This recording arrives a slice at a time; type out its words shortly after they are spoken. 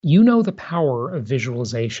You know the power of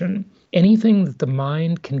visualization. Anything that the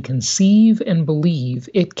mind can conceive and believe,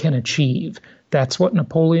 it can achieve. That's what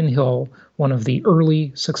Napoleon Hill, one of the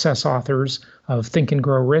early success authors of Think and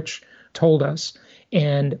Grow Rich, told us.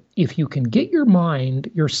 And if you can get your mind,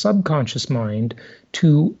 your subconscious mind,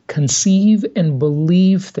 to conceive and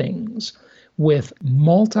believe things with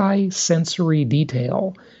multi-sensory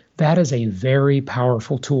detail, that is a very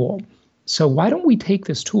powerful tool. So why don't we take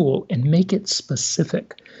this tool and make it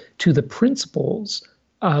specific to the principles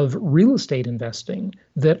of real estate investing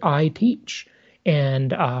that I teach?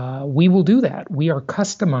 And we will do that. We are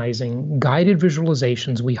customizing guided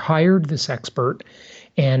visualizations. We hired this expert,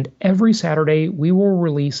 and every Saturday we will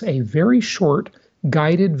release a very short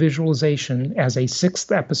guided visualization as a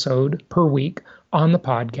 6th episode per week on the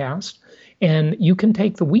podcast. And you can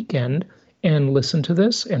take the weekend and listen to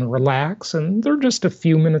this and relax. And they're just a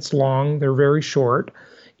few minutes long. They're very short.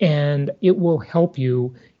 And it will help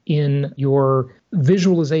you in your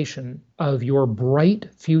visualization of your bright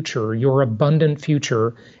future, your abundant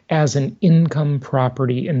future as an income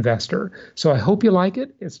property investor. So I hope you like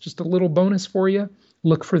it. It's just a little bonus for you.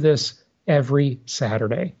 Look for this every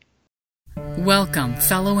Saturday. Welcome,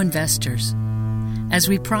 fellow investors. As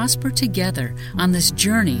we prosper together on this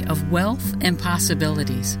journey of wealth and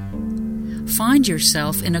possibilities, find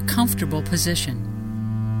yourself in a comfortable position.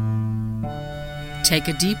 Take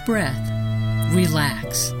a deep breath.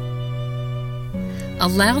 Relax.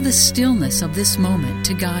 Allow the stillness of this moment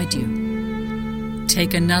to guide you.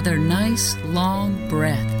 Take another nice, long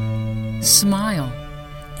breath. Smile.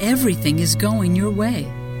 Everything is going your way.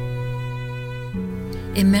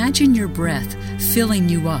 Imagine your breath filling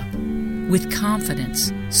you up with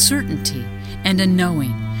confidence, certainty, and a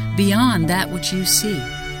knowing beyond that which you see.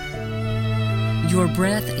 Your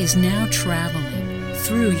breath is now traveling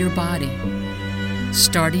through your body,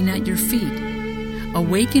 starting at your feet,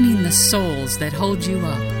 awakening the souls that hold you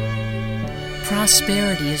up.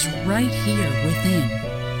 Prosperity is right here within.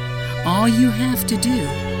 All you have to do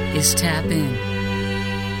is tap in.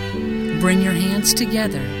 Bring your hands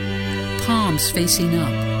together, palms facing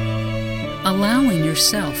up, allowing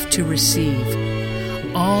yourself to receive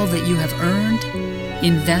all that you have earned,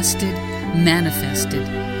 invested, manifested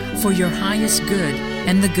for your highest good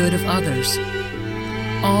and the good of others.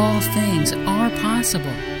 All things are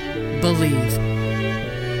possible. Believe.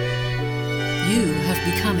 You have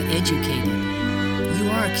become educated. You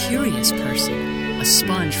are a curious person, a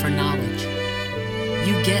sponge for knowledge.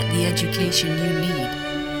 You get the education you need,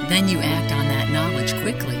 then you act on that knowledge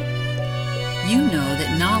quickly. You know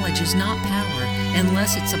that knowledge is not power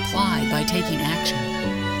unless it's applied by taking action.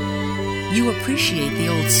 You appreciate the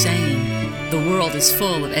old saying, the world is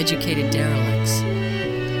full of educated derelicts.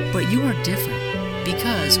 But you are different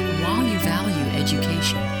because while you value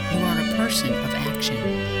education, you are a person of action.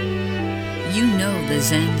 You know the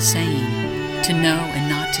Zen saying, to know and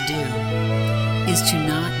not to do is to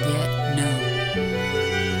not yet know.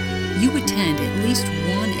 You attend at least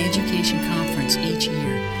one education conference each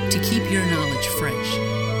year to keep your knowledge fresh.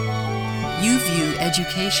 You view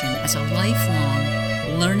education as a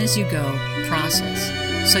lifelong, learn-as-you-go process,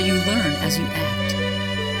 so you learn as you act.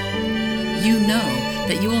 You know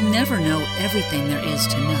that you will never know everything there is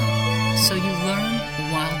to know, so you learn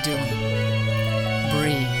while doing.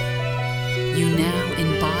 Breathe. You now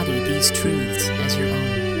embody these truths as your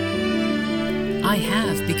own. I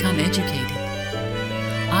have become educated.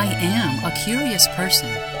 I am a curious person,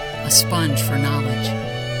 a sponge for knowledge.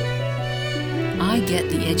 I get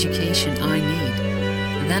the education I need,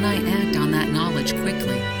 then I act on that knowledge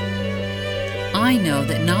quickly. I know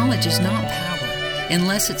that knowledge is not power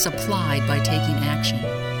unless it's applied by taking action.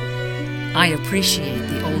 I appreciate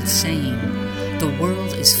the old saying, the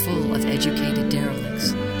world is full of educated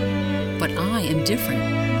derelicts. But I am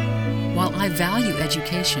different. While I value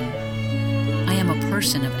education, I am a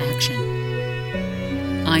person of action.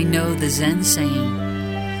 I know the Zen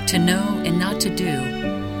saying, to know and not to do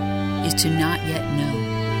is to not yet know.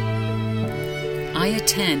 I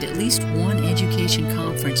attend at least one education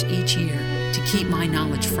conference each year to keep my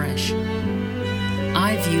knowledge fresh.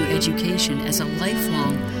 I view education as a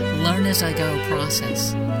lifelong learn-as-I-go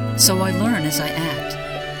process, so I learn as I act.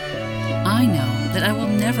 I know that I will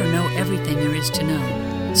never know everything there is to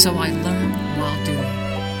know, so I learn while doing.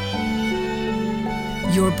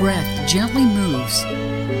 Your breath gently moves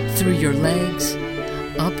through your legs,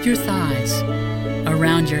 up your thighs,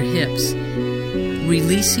 around your hips,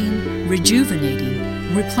 releasing, rejuvenating,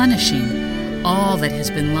 replenishing all that has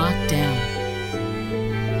been locked down.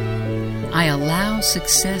 I allow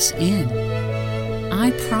success in.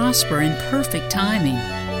 I prosper in perfect timing,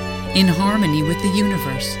 in harmony with the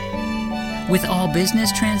universe. with all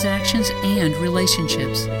business transactions and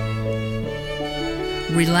relationships.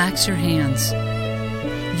 Relax your hands.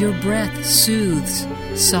 Your breath soothes,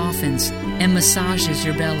 softens, and massages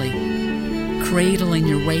your belly, cradling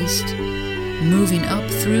your waist, moving up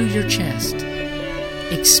through your chest,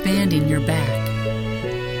 expanding your back.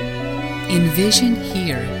 Envision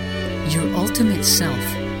here your ultimate self,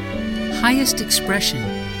 highest expression,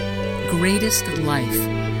 greatest life.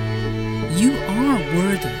 You are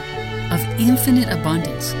worthy of infinite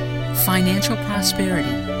abundance, financial prosperity,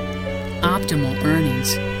 optimal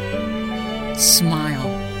earnings. Smile.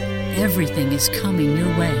 Everything is coming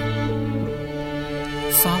your way.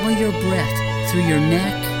 Follow your breath through your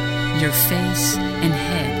neck, your face, and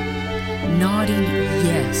head, nodding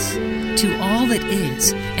yes to all that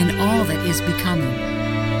is and all that is becoming.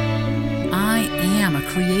 I am a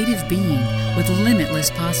creative being with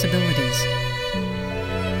limitless possibilities.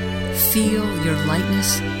 Feel your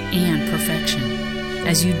lightness and perfection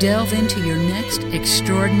as you delve into your next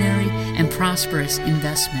extraordinary and prosperous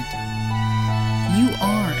investment. You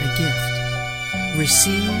are a gift.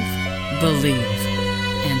 Receive, believe,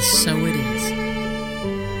 and so it is.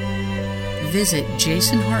 Visit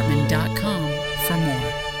jasonhartman.com